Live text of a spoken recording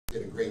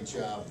did a great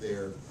job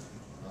there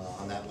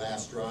on that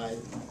last drive,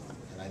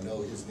 and I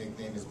know his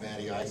nickname is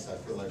Matty Ice. I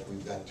feel like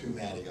we've got two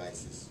Matty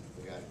Ices.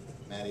 We got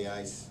Matty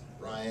Ice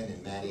Brian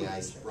and Matty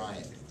Ice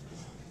Brian.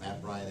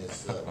 Matt Bryan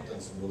has done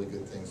some really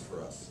good things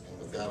for us. And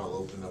with that, I'll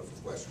open up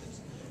for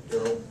questions.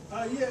 Daryl?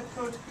 Yeah,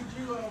 Coach, could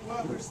you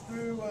walk us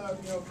through,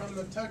 from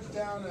the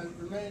touchdown and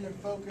remaining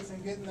focused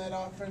and getting that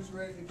offense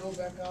ready to go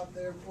back out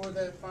there for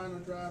that final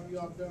drive? You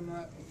all have done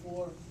that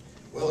before.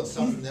 Well, it's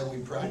something that we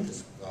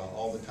practice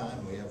all the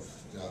time. We have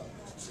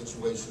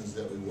situations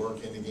that we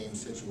work, end-of-game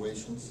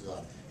situations.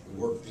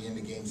 We worked the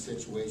end-of-game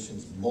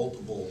situations,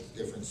 multiple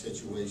different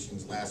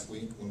situations last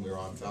week when we were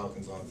on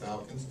Falcons.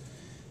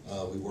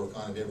 We work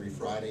on it every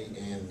Friday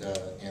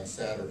and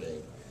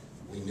Saturday.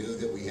 We knew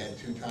that we had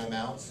 2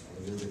 timeouts.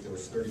 We knew that there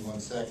was 31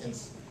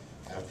 seconds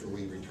after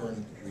we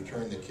returned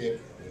the kick.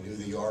 We knew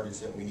the yardage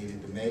that we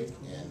needed to make,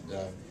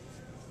 and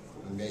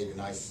we made a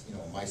nice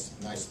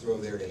throw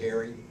there to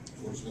Harry.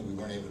 Fortunately, we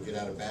weren't able to get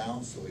out of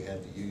bounds, so we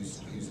had to use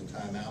a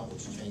timeout,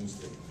 which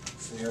changed the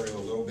scenario a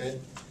little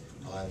bit.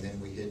 And then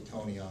we hit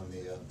Tony on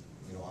the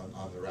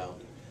on the route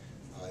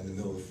in the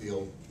middle of the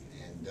field,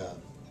 and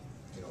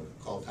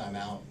called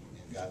timeout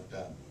and got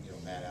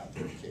Matt out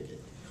there to kick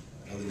it.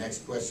 Now the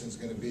next question is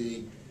going to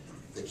be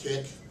the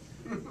kick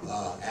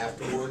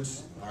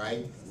afterwards. All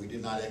right, we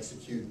did not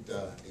execute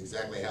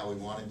exactly how we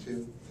wanted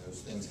to. Those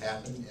things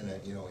happen in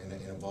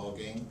a ball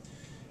game,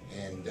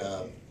 and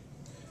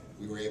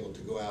we were able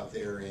to go out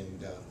there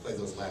and play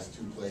those last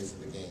 2 plays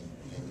of the game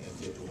and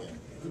get the win.